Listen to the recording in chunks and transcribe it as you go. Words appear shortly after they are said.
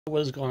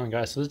What is going on,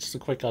 guys? So this is a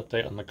quick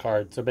update on the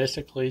card. So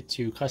basically,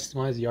 to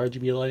customize the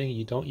RGB lighting,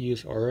 you don't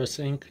use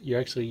AuroSync. You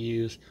actually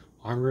use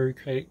Armory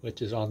Crate,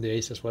 which is on the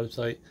Asus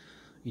website.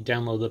 You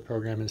download the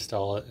program,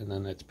 install it, and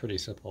then it's pretty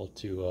simple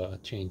to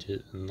change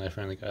it. And I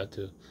finally got it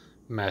to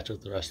match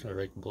with the rest of my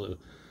rig blue,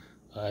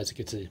 as you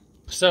can see.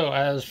 So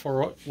as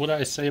for what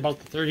I say about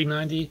the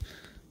 3090,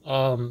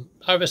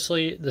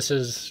 obviously this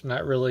is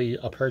not really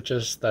a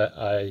purchase that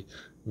I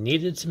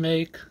needed to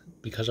make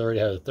because I already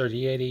have a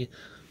 3080.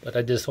 But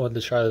I just wanted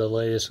to try the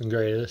latest and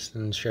greatest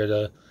and share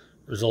the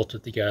results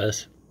with you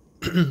guys.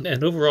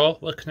 And overall,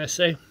 what can I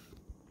say?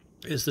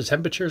 Is the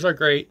temperatures are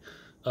great.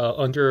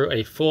 Under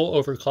a full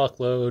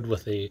overclock load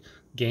with a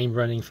game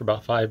running for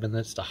about 5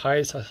 minutes, the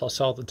highest I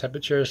saw the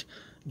temperatures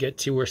get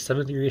to were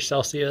 7 degrees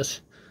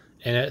Celsius.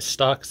 And at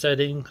stock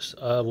settings,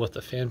 with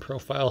the fan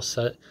profile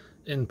set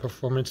in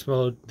performance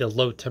mode, the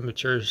low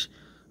temperatures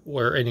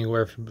were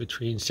anywhere from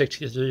between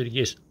 63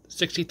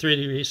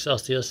 degrees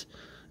Celsius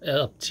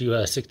up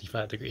to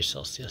 65 degrees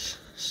Celsius.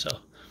 So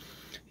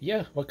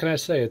yeah, what can I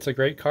say? It's a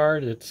great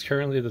card. It's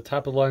currently the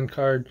top of the line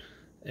card,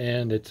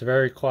 and it's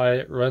very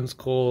quiet, runs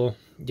cool.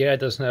 Yeah, it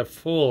doesn't have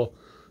full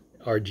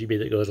RGB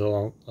that goes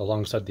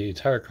alongside the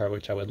entire card,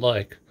 which I would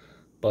like,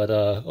 but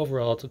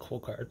overall it's a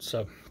cool card.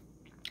 So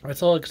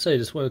that's all I can say.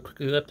 Just want to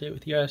quickly update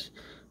with you guys.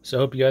 So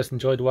I hope you guys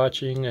enjoyed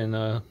watching,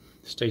 and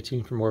stay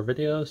tuned for more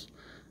videos.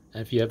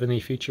 And if you have any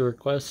future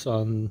requests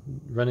on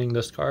running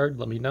this card,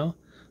 let me know,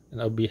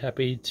 and I'll be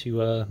happy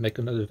to make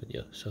another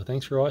video. So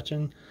thanks for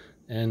watching,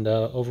 and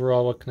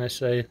overall, what can I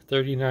say?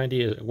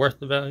 3090, is it worth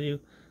the value?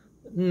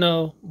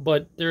 No,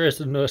 but there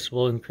is a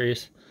noticeable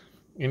increase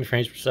in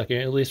frames per second,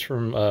 at least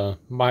from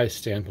my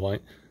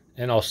standpoint,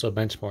 and also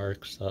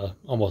benchmarks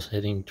almost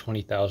hitting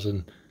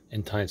 20,000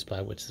 in time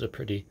spot, which is a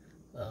pretty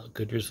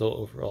good result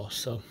overall.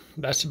 So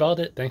that's about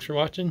it. Thanks for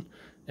watching,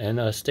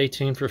 and stay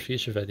tuned for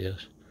future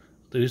videos.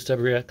 Asus TUF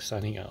RTX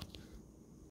signing out.